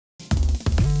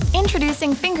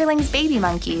Introducing Fingerlings Baby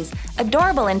Monkeys,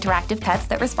 adorable interactive pets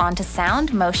that respond to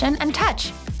sound, motion, and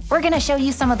touch. We're gonna show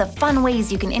you some of the fun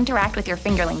ways you can interact with your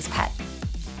Fingerlings pet.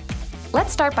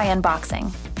 Let's start by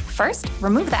unboxing. First,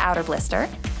 remove the outer blister,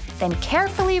 then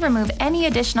carefully remove any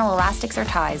additional elastics or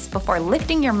ties before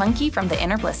lifting your monkey from the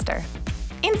inner blister.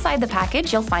 Inside the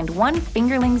package, you'll find one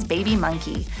Fingerlings Baby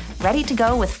Monkey, ready to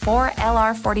go with 4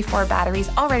 LR44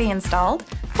 batteries already installed,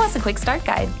 plus a quick start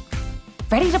guide.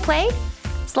 Ready to play?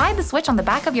 Slide the switch on the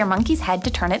back of your monkey's head to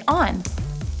turn it on.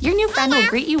 Your new friend will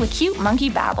greet you with cute monkey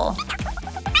babble.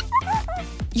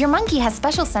 Your monkey has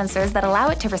special sensors that allow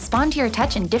it to respond to your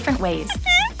touch in different ways.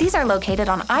 These are located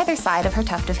on either side of her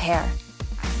tuft of hair.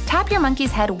 Tap your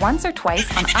monkey's head once or twice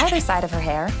on either side of her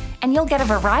hair, and you'll get a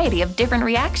variety of different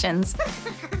reactions.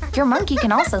 Your monkey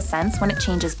can also sense when it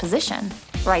changes position.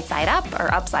 Right side up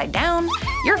or upside down,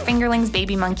 your Fingerlings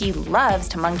Baby Monkey loves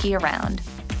to monkey around.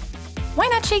 Why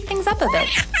not shake things up a bit?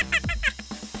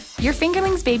 Your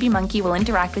Fingerlings Baby Monkey will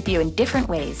interact with you in different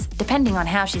ways, depending on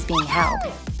how she's being held.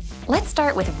 Let's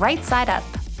start with right side up.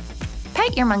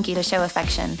 Pet your monkey to show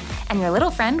affection, and your little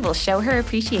friend will show her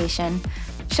appreciation.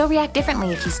 She'll react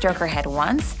differently if you stroke her head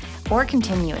once or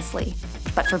continuously.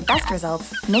 But for best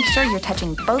results, make sure you're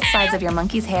touching both sides of your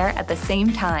monkey's hair at the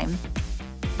same time.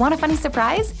 Want a funny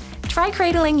surprise? Try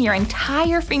cradling your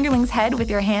entire Fingerlings head with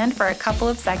your hand for a couple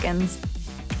of seconds.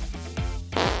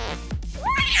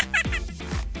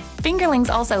 Fingerlings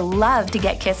also love to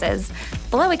get kisses.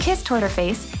 Blow a kiss toward her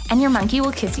face, and your monkey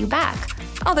will kiss you back,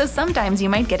 although sometimes you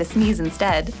might get a sneeze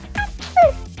instead.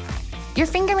 Your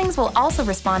Fingerlings will also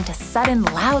respond to sudden,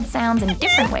 loud sounds in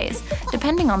different ways,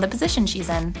 depending on the position she's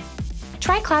in.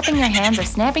 Try clapping your hands or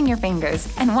snapping your fingers,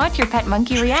 and watch your pet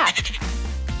monkey react.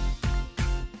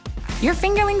 Your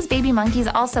Fingerlings Baby Monkeys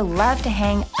also love to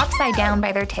hang upside down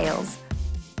by their tails.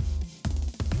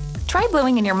 Try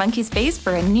blowing in your monkey's face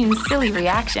for a new, silly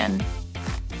reaction.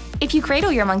 If you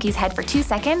cradle your monkey's head for 2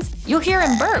 seconds, you'll hear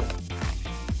him burp.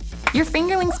 Your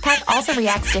Fingerlings pet also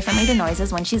reacts differently to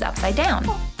noises when she's upside down.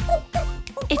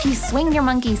 If you swing your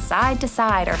monkey side to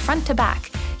side or front to back,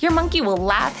 your monkey will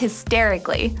laugh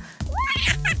hysterically.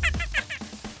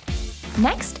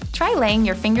 Next, try laying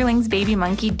your Fingerlings Baby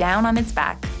Monkey down on its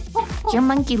back. Your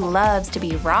monkey loves to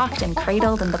be rocked and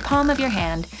cradled in the palm of your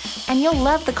hand, and you'll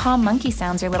love the calm monkey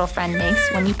sounds your little friend makes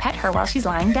when you pet her while she's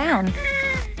lying down.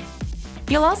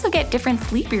 You'll also get different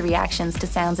sleepy reactions to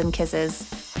sounds and kisses.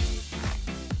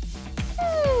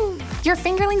 Your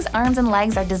Fingerlings' arms and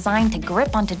legs are designed to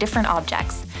grip onto different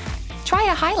objects. Try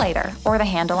a highlighter or the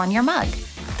handle on your mug,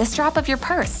 the strap of your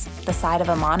purse, the side of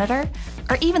a monitor,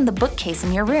 or even the bookcase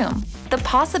in your room. The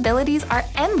possibilities are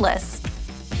endless.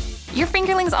 Your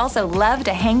Fingerlings also love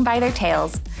to hang by their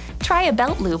tails. Try a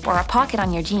belt loop or a pocket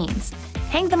on your jeans.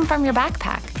 Hang them from your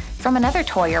backpack, from another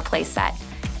toy or play set,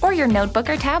 or your notebook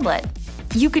or tablet.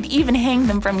 You could even hang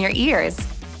them from your ears.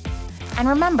 And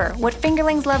remember, what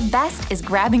Fingerlings love best is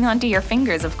grabbing onto your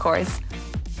fingers, of course.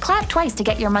 Clap twice to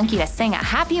get your monkey to sing a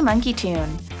happy monkey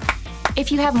tune.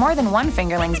 If you have more than one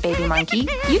Fingerlings Baby Monkey,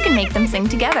 you can make them sing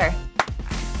together.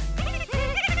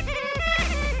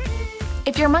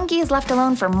 If your monkey is left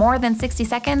alone for more than 60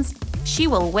 seconds, she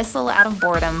will whistle out of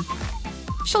boredom.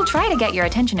 She'll try to get your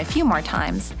attention a few more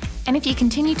times, and if you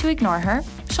continue to ignore her,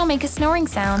 she'll make a snoring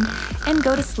sound and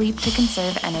go to sleep to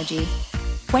conserve energy.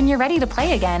 When you're ready to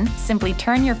play again, simply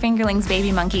turn your Fingerlings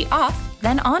Baby Monkey off,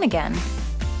 then on again.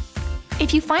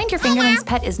 If you find your Fingerlings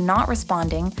pet is not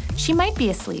responding, she might be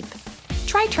asleep.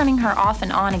 Try turning her off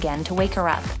and on again to wake her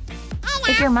up.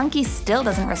 If your monkey still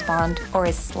doesn't respond or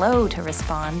is slow to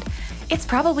respond, it's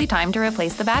probably time to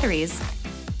replace the batteries.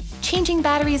 Changing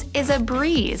batteries is a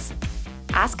breeze.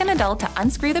 Ask an adult to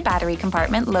unscrew the battery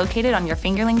compartment located on your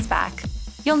Fingerlings' back.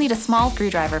 You'll need a small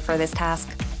screwdriver for this task.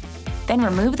 Then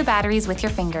remove the batteries with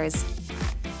your fingers.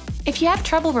 If you have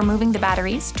trouble removing the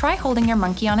batteries, try holding your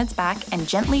monkey on its back and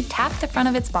gently tap the front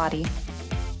of its body.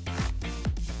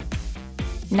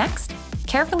 Next,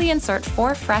 carefully insert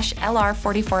 4 fresh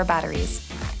LR44 batteries.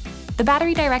 The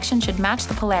battery direction should match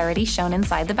the polarity shown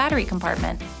inside the battery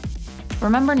compartment.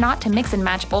 Remember not to mix and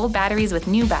match old batteries with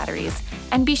new batteries,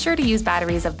 and be sure to use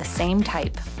batteries of the same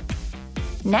type.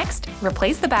 Next,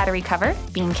 replace the battery cover,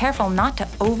 being careful not to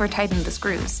over-tighten the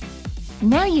screws.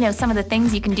 Now you know some of the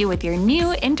things you can do with your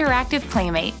new interactive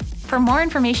playmate. For more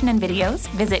information and videos,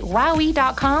 visit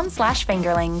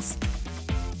wowwee.com/fingerlings.